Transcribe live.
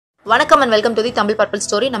வணக்கம் and welcome to the Tamil Purple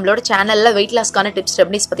Story. நம்மளோட சேனல்ல weight lossக்கான டிப்ஸ்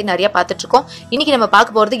ரெமெடிஸ் பத்தி நிறைய பார்த்துட்டு இருக்கோம். இன்னைக்கு நம்ம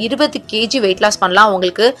பார்க்க போறது 20 kg weight loss பண்ணலாம்.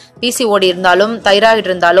 உங்களுக்கு PCOD இருந்தாலும், தைராய்டு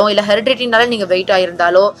இருந்தாலும், இல்ல ஹெரிடிட்டினால நீங்க வெயிட்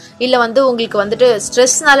ஆயிருந்தாலோ, இல்ல உங்களுக்கு வந்துட்டு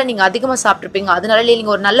ஸ்ட்ரெஸ்னால நீங்க அதிகமா சாப்பிட்டுருப்பீங்க. அதனால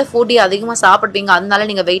நீங்க ஒரு நல்ல ஃபுட் அதிகமா சாப்பிடுவீங்க. அதனால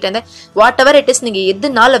நீங்க வெயிட் வந்து வாட் எவர் இட் இஸ் நீங்க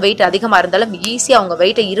எதுனால வெயிட் அதிகமா இருந்தாலும் ஈஸியா உங்க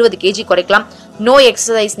வெயிட்டை 20 kg குறைக்கலாம். நோ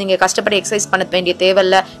எக்ஸசைஸ், நீங்க கஷ்டப்பட்டு எக்ஸசைஸ் பண்ண வேண்டிய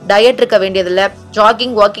தேவையில்ல, டயட் இருக்க வேண்டியதில்ல,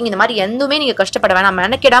 ஜாகிங் வாக்கிங் இந்த மாதிரி எதுவுமே நீங்க கஷ்டப்பட வேணாம்.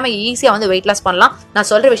 மெனக்கிடாம ஈஸியா வந்து வெயிட் லாஸ் பண்ணலாம். நான்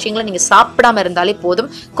சொல்ற விஷயங்களை நீங்க சாப்பிடாம இருந்தாலே போதும்.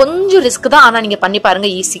 கொஞ்சம் ரிஸ்க் தான், ஆனா நீங்க பண்ணி பாருங்க,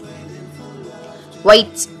 ஈஸி.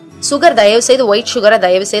 ஒயிட் சுகர் தயவு செய்து ஒயிட் சுகரை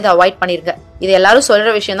தயவு செய்து அவாய்ட் பண்ணிருங்க. இது எல்லாரும்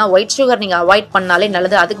சொல்ற விஷயம் தான். ஒயிட் சுகர் நீங்க அவாய்ட் பண்ணாலே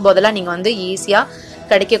நல்லது. அதுக்கு பதிலாக நீங்க வந்து ஈஸியா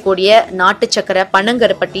கிடைக்கக்கூடிய நாட்டு சக்கரை,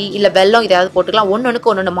 பனங்கருப்பட்டி இல்ல வெல்லம் இதையாவது போட்டுக்கலாம்.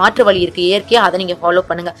 ஒன்னொன்னுக்கு ஒன்னொன்னு மாற்று வழி இருக்கு இயற்கையா, அதை நீங்க ஃபாலோ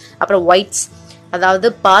பண்ணுங்க. அப்புறம் ஒயிட்ஸ் அதாவது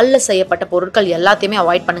பால்ல செய்யப்பட்ட பொருட்கள் எல்லாத்தையுமே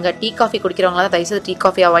அவாய்ட் பண்ணுங்க. டீ காஃபி குடிக்கிறவங்களா தான் தயவுசெய்து டீ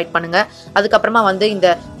காஃபி அவாய்ட் பண்ணுங்க. அதுக்கப்புறமா வந்து இந்த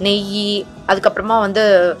நெய், அதுக்கப்புறமா வந்து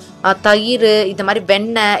தயிர், இந்த மாதிரி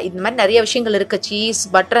வெண்ணெய், இந்த மாதிரி நிறைய விஷயங்கள் இருக்கு, சீஸ்,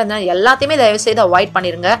 பட்டர், எல்லாத்தையுமே தயவு செய்து அவாய்ட்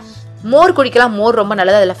பண்ணிருங்க. மோர் குடிக்கலாம், மோர் ரொம்ப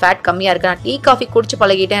நல்லது, அதுல ஃபேட் கம்மியா இருக்கு. நான் டீ காஃபி குடிச்சு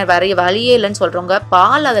பழகிட்டேன், வேற வழியே இல்லைன்னு சொல்றவங்க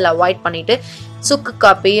பால் அதில் அவாய்ட் பண்ணிட்டு சுக்கு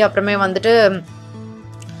காப்பி, அப்புறமே வந்துட்டு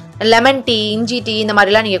லெமன் டீ, இஞ்சி டீ இந்த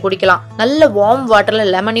மாதிரிலாம் நீங்கள் குடிக்கலாம். நல்ல வார்ம்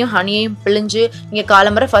வாட்டரில் லெமனையும் ஹனியையும் பிழிஞ்சு நீங்கள்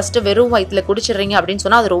காலம்பரை ஃபஸ்ட்டு வெறும் வயிற்றுல குடிச்சிடுறீங்க அப்படின்னு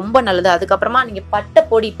சொன்னால் அது ரொம்ப நல்லது. அதுக்கப்புறமா நீங்கள்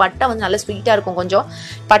பட்டை வந்து நல்லா ஸ்வீட்டாக இருக்கும். கொஞ்சம்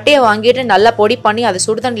பட்டையை வாங்கிட்டு நல்லா பொடி பண்ணி அதை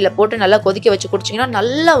சுடுதண்ணியில் போட்டு நல்லா கொதிக்க வச்சு குடிச்சிங்கன்னா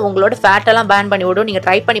நல்லா உங்களோட ஃபேட்டெல்லாம் பேன் பண்ணி விடும். நீங்கள்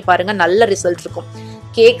ட்ரை பண்ணி பாருங்கள், நல்ல ரிசல்ட் இருக்கும்.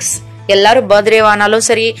 கேக்ஸ் எல்லாரும் பர்த்டேவானாலும்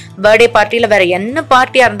சரி, பர்த்டே பார்ட்டியில் வேற என்ன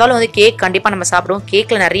பார்ட்டியா இருந்தாலும் வந்து கேக் கண்டிப்பாக நம்ம சாப்பிடுவோம்.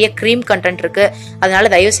 கேக்ல நிறைய க்ரீம் கண்டென்ட் இருக்கு. அதனால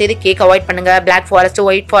தயவு செய்து கேக் அவாய்ட் பண்ணுங்க. Black forest,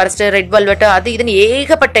 white forest, red velvet, அது இதுன்னு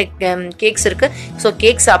ஏகப்பட்ட கேக்ஸ் இருக்கு. ஸோ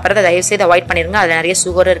கேக் சாப்பிட்றத தயவு செய்து அவாய்ட் பண்ணிருங்க. அதுல நிறைய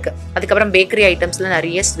சுகர் இருக்கு. அதுக்கப்புறம் பேக்கரி ஐட்டம்ஸ்ல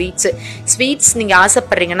நிறைய ஸ்வீட்ஸ் நீங்க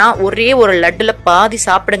ஆசைப்படுறீங்கன்னா ஒரே ஒரு லட்டுல பாதி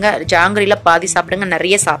சாப்பிடுங்க, ஜாங்கிரியில பாதி சாப்பிடுங்க,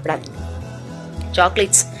 நிறைய சாப்பிடாது.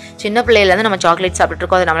 சாக்லேட்ஸ் சின்ன பிள்ளையிலேருந்து நம்ம சாக்லேட் சாப்பிட்டு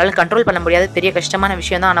இருக்கோம். அதை நம்மளால கண்ட்ரோல் பண்ண முடியாது, பெரிய கஷ்டமான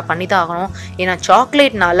விஷயம் தான், ஆனால் பண்ணி தான் ஆகணும். ஏன்னா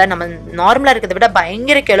சாக்லேட்னால நம்ம நார்மலாக இருக்கிறத விட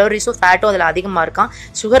பயங்கர கலோரிஸும் ஃபேட்டும் அதில் அதிகமாக இருக்கான்,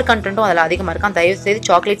 சுகர் கண்டென்ட்டும் அதில் அதிகமாக இருக்கான். தயவு செய்து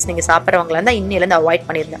சாக்லேட்ஸ் நீங்கள் சாப்பிட்றவங்களா இருந்தால் இன்னிலேருந்து அவாய்ட்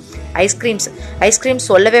பண்ணிருங்க. ஐஸ்கிரீம்ஸ்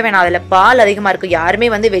சொல்லவே வேணாம், அதில் பால் அதிகமாக இருக்குது. யாருமே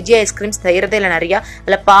வந்து வெஜ்ஜி ஐஸ்கிரீம்ஸ் செய்கிறதே இல்லை நிறையா.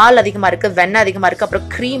 அதில் பால் அதிகமாக இருக்குது, வெண்ணெய் அதிகமாக இருக்குது, அப்புறம்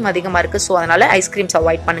க்ரீம் அதிகமாக இருக்குது. ஸோ அதனால ஐஸ்கிரீம்ஸ்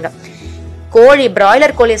அவாய்ட் பண்ணுங்கள். கோழி,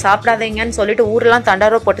 பிராய்லர் கோழியை சாப்பிடாதீங்கன்னு சொல்லிட்டு ஊரெல்லாம்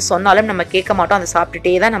தண்டாரோ போட்டு சொன்னாலும் நம்ம கேட்க மாட்டோம். அதை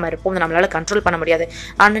சாப்பிட்டுட்டே தான் நம்ம இருப்போம், நம்மளால கண்ட்ரோல் பண்ண முடியாது.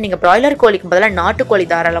 ஆனால் நீங்கள் பிராய்லர் கோழிக்கு பதிலாக நாட்டுக்கோழி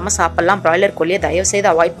தாராளமாக சாப்பிடலாம். பிராய்லர் கோழியை தயவு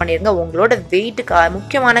செய்து அவாய்ட் பண்ணிருங்க. உங்களோட வெயிட்டுக்கு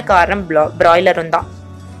முக்கியமான காரணம் பிராய்லரும் தான்.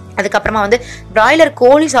 அதுக்கப்புறமா வந்து பிராய்லர்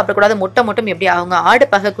கோழி சாப்பிடக்கூடாது. முட்டை மட்டும் எப்படி அவங்க ஆடு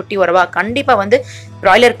பகை குட்டி உறவா? கண்டிப்பா வந்து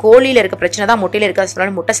பிராய்லர் கோழியில இருக்க பிரச்சனை தான் முட்டையில இருக்க.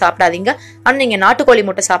 முட்டை சாப்பிடாதீங்க. ஆனா நீங்க நாட்டுக்கோழி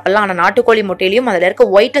முட்டை சாப்பிடலாம். ஆனா நாட்டுக்கோழி முட்டையிலையும் அதுல இருக்க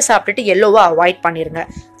ஒயிட்டை சாப்பிட்டுட்டு எல்லோவா அவாய்ட் பண்ணிருங்க.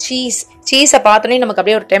 சீஸை பார்த்தோன்னே நமக்கு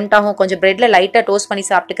அப்படியே ஒரு டெம்ட் ஆகும். கொஞ்சம் பிரெட்ல லைட்டா டோஸ்ட் பண்ணி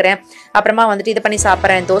சாப்பிட்டுக்கிறேன், அப்புறமா வந்துட்டு இது பண்ணி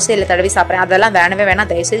சாப்பிட்றேன், தோசையில தடவி சாப்பிட்றேன், அதெல்லாம் வேணவே வேணாம்.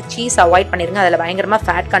 தயவுசெய்து சீஸ் அவாய்ட் பண்ணிருங்க. அதுல பயங்கரமா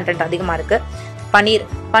ஃபேட் கண்டென்ட் அதிகமா இருக்கு.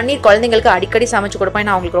 பன்னீர் குழந்தைங்களுக்கு அடிக்கடி சமைச்சு கொடுப்பேன்,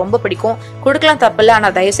 நான் அவங்களுக்கு ரொம்ப பிடிக்கும், கொடுக்கலாம் தப்பு இல்லை.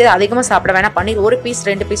 ஆனால் தயவுசெய்து அதிகமாக சாப்பிட வேணாம். பன்னீர் ஒரு பீஸ்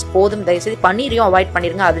 2 பீஸ் போதும். தயவுசெய்து பன்னீரையும் அவாய்ட்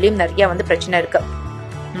பண்ணிருங்க. அதுலயும் நிறைய வந்து பிரச்சனை இருக்கு.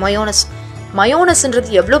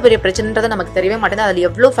 மயோனஸ்ன்றது எவ்வளோ பெரிய பிரச்சனைன்றது நமக்கு தெரியவே மாட்டேங்குது. அதில்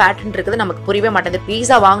எவ்வளோ ஃபேட்ன்னு இருக்குது நமக்கு புரியவே மாட்டேங்குது.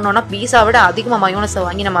 பீஸா வாங்கினோம்னா பீஸா விட அதிகமாக மயோனஸை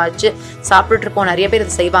வாங்கி நம்ம வச்சு சாப்பிட்டுட்டு இருப்போம். நிறைய பேர்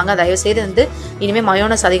இதை செய்வாங்க. தயவுசெய்து வந்து இனிமேல்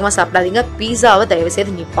மயோனஸ் அதிகமாக சாப்பிடாதீங்க. பீஸாவை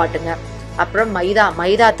தயவுசெய்து நிப்பாட்டுங்க. அப்புறம்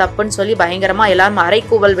மைதா தப்புன்னு சொல்லி பயங்கரமா எல்லாரும்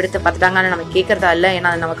அரைக்கூவல் விடுத்து பார்த்துட்டாங்கன்னு நம்ம கேட்கறதா இல்லை.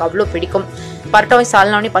 ஏன்னா நமக்கு அவ்வளோ பிடிக்கும். பரோட்டாவை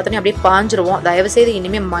சால்னானே பார்த்தோன்னே அப்படியே பாஞ்சிருவோம். தயவுசெய்து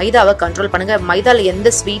இனிமேல் மைதாவை கண்ட்ரோல் பண்ணுங்க. மைதால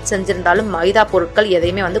எந்த ஸ்வீட் செஞ்சிருந்தாலும் மைதா பொருட்கள்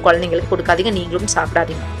எதையுமே வந்து குழந்தைங்களுக்கு கொடுக்காதீங்க, நீங்களும்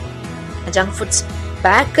சாப்பிடாதீங்க. ஜங்க் ஃபுட்ஸ்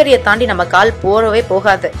பேக்கரியை தாண்டி நம்ம கால் போறவே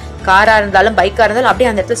போகாது. காரா இருந்தாலும் பைக்கா இருந்தாலும் அப்படியே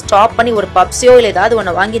அந்த இடத்துல ஸ்டாப் பண்ணி ஒரு பப்ஸியோ இல்லை ஏதாவது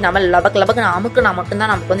ஒன்று வாங்கி நம்ம லபக்கு நமக்குன்னா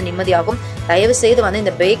மட்டும்தான் நமக்கு வந்து நிம்மதியாகும். தயவு செய்து வந்து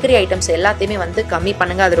இந்த பேக்கரி ஐட்டம்ஸ் எல்லாத்தையுமே வந்து கம்மி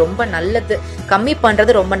பண்ணுங்க. அது ரொம்ப நல்லது, கம்மி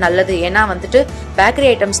பண்றது ரொம்ப நல்லது. ஏன்னா வந்துட்டு பேக்கரி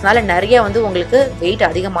ஐட்டம்ஸ்னால நிறைய வந்து உங்களுக்கு வெயிட்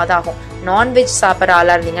அதிகமாக தான் ஆகும். நான்வெஜ் சாப்பிட்ற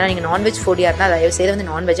ஆளா இருந்தீங்கன்னா, நீங்க நான்வெஜ் ஃபுட்டியா இருந்தா தயவு செய்து வந்து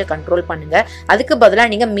நான்வெஜ்ஜை கண்ட்ரோல் பண்ணுங்க. அதுக்கு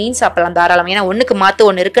பதிலாக நீங்க மீன் சாப்பிடலாம் தாராளம். ஏன்னா ஒண்ணுக்கு மாத்து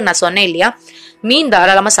ஒன்று இருக்குன்னு நான் சொன்னேன் இல்லையா? மீன்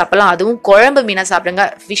தாராளமா சாப்பிடலாம். அதுவும் குழம்பு மீனா சாப்பிடுங்க.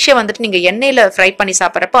 ஃபிஷ்ஷை வந்துட்டு நீங்க எண்ணெயில ஃப்ரை பண்ணி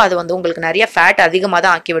சாப்பிட்றப்போ அது வந்து உங்களுக்கு நிறைய ஃபேட் அதிகமாக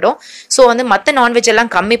தான் ஆக்கிவிடும். ஸோ வந்து மற்ற நான்வெஜ்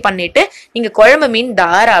எல்லாம் கம்மி பண்ணிட்டு நீங்க குழம்பு மீன்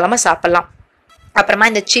தாராளமா சாப்பிடலாம். அப்புறமா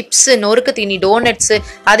இந்த சிப்ஸ், நொறுக்கு தீனி, டோனட்ஸ்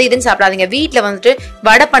அது இதுன்னு சாப்பிடாதீங்க. வீட்டில் வந்துட்டு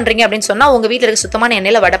வடை பண்றீங்க அப்படின்னு சொன்னா உங்க வீட்டில் இருக்க சுத்தமான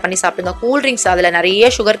எண்ணெயில வடை பண்ணி சாப்பிடுங்க. கூல்ட்ரிங்க்ஸ் அதுல நிறைய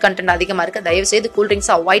சுகர் கண்டென்ட் அதிகமா இருக்கு. தயவு செய்து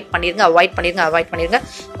கூல்ட்ரிங்க்ஸ் அவாய்ட் பண்ணிருங்க.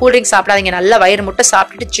 கூல்ட்ரிங்க்ஸ் சாப்பிடாதீங்க. நல்லா வயிறு முட்டை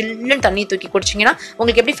சாப்பிட்டுட்டு சில்லுன்னு தண்ணி தூக்கி குடிச்சிங்கன்னா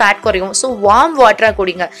உங்களுக்கு எப்படி ஃபேட் குறையும். ஸோ வார்ம் வாட்டரா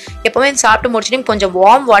குடிங்க. எப்பவுமே சாப்பிட்டு முடிச்சுட்டு கொஞ்சம்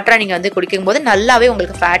வார்ம் வாட்டரா நீங்க வந்து குடிக்கும் போது நல்லாவே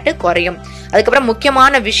உங்களுக்கு ஃபேட்டு குறையும். அதுக்கப்புறம்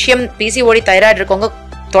முக்கியமான விஷயம், பிசிஓடி தைராய்டு இருக்கவங்க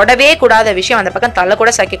தொடவே கூடாத விஷயம், அந்த பக்கம் தள்ள கூட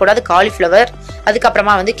சாய்க்க கூடாது, காலிஃபிளவர்.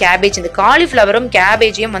 அதுக்கப்புறமா வந்து கேபேஜ். இந்த காலிஃபிளவரும்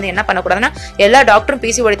கேபேஜையும் வந்து என்ன பண்ணக்கூடாதுன்னா, எல்லா டாக்டரும்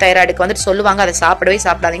பிசிஓடி தைராய்டுக்கு வந்துட்டு சொல்லுவாங்க அதை சாப்பிடவே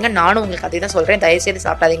சாப்பிடாதீங்க. நானும் உங்களுக்கு அதை தான் சொல்றேன், தயவுசெய்து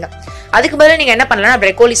சாப்பிடாதீங்க. அதுக்கு பதிலாக நீங்க என்ன பண்ணலாம்,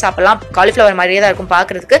 ப்ரெக்கோலி சாப்பிடலாம். காலிஃபிளவர் மாதிரியே தான் இருக்கும்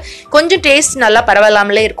பாக்குறதுக்கு, கொஞ்சம் டேஸ்ட் நல்லா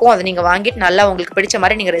பரவாயில்லாமலே இருக்கும். அதை நீங்க வாங்கிட்டு நல்லா உங்களுக்கு பிடிச்ச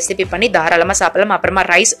மாதிரி நீங்க ரெசிபி பண்ணி தாராளமா சாப்பிடலாம். அப்புறமா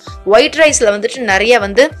ரைஸ், ஒயிட் ரைஸ்ல வந்துட்டு நிறைய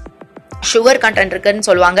வந்து சுகர் கண்டென்ட் இருக்குன்னு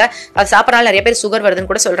சொல்லுவாங்க. அது சாப்பிட்றனால நிறைய பேர் சுகர் வருதுன்னு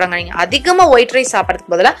கூட சொல்றாங்க. நீங்க அதிகமா ஒயிட் ரைஸ்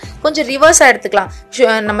சாப்பிட்றதுக்கு பதிலாக கொஞ்சம் ரிவர்ஸா எடுத்துக்கலாம்.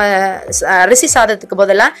 நம்ம அரிசி சாதத்துக்கு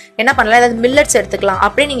பதிலாக என்ன பண்ணலாம், ஏதாவது மில்லட்ஸ் எடுத்துக்கலாம்.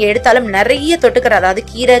 அப்படியே நீங்க எடுத்தாலும் நிறைய தொட்டுக்கிற, அதாவது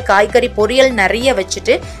கீரை காய்கறி பொரியல் நிறைய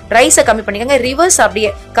வச்சுட்டு ரைஸை கம்மி பண்ணிக்கோங்க. ரிவர்ஸ்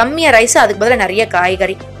அப்படியே கம்மியா ரைஸ், அதுக்கு பதிலாக நிறைய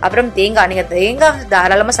காய்கறி. அப்புறம் தேங்காய், நீங்க தேங்காய்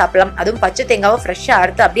தாராளமா சாப்பிடலாம். அதுவும் பச்சை தேங்காவை ஃப்ரெஷ்ஷா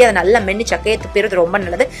அறுத்து அப்படியே அதை நல்லா மென்னு சக்கையை துப்பிடுறது ரொம்ப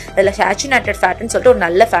நல்லது. அதுல சேச்சுரேட்டட் ஃபேட்னு சொல்லிட்டு ஒரு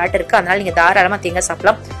நல்ல ஃபேட் இருக்கு, அதனால நீங்க தாராளமா தேங்காய்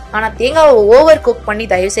சாப்பிடலாம். ஆனா தேங்காவை ஓவர் குக் பண்ணி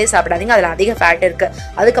தயவு செய்து சாப்பிடாதீங்க, அதுல அதிக ஃபேட் இருக்கு.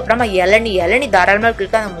 அதுக்கப்புறமா இளநி தாராளமா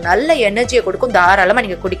குடிக்க நல்ல எனர்ஜியை கொடுக்கும், தாராளமா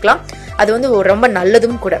நீங்க குடிக்கலாம். அது வந்து ரொம்ப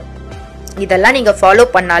நல்லதும் கூட. இதெல்லாம் நீங்க ஃபாலோ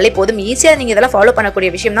பண்ணாலே போதும். ஈஸியா நீங்க இதெல்லாம் ஃபாலோ பண்ணக்கூடிய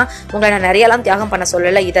விஷயம் தான். உங்களை நான் நிறையலாம் தியாகம் பண்ண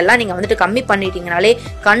சொல்லல. இதெல்லாம் நீங்க வந்துட்டு கம்மி பண்ணிட்டீங்கனாலே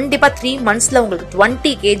கண்டிப்பா 3 monthsல உங்களுக்கு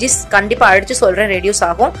 20 kgs கண்டிப்பா அடிச்சு சொல்றேன் ரெடியூஸ்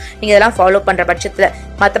ஆகும், நீங்க இதெல்லாம் ஃபாலோ பண்ற பட்சத்துல.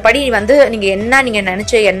 மற்றபடி வந்து நீங்க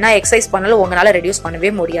நினைச்ச என்ன எக்ஸசைஸ் பண்ணாலும் உங்களால ரெடியூஸ்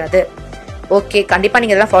பண்ணவே முடியாது. ஓகே, கண்டிப்பா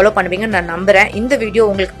நீங்க இதெல்லாம் ஃபாலோ பண்ணுவீங்கன்னு நான் நம்புறேன். இந்த வீடியோ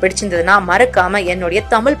உங்களுக்கு பிடிச்சிருந்ததுன்னா மறக்காம என்னுடைய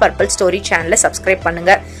தமிழ் பர்பிள் ஸ்டோரி சேனலை சப்ஸ்கிரைப்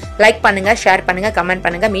பண்ணுங்க, லைக் பண்ணுங்க, ஷேர் பண்ணுங்க, கமெண்ட்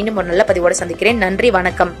பண்ணுங்க. மீண்டும் ஒரு நல்ல பதிவோட சந்திக்கிறேன். நன்றி,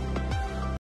 வணக்கம்.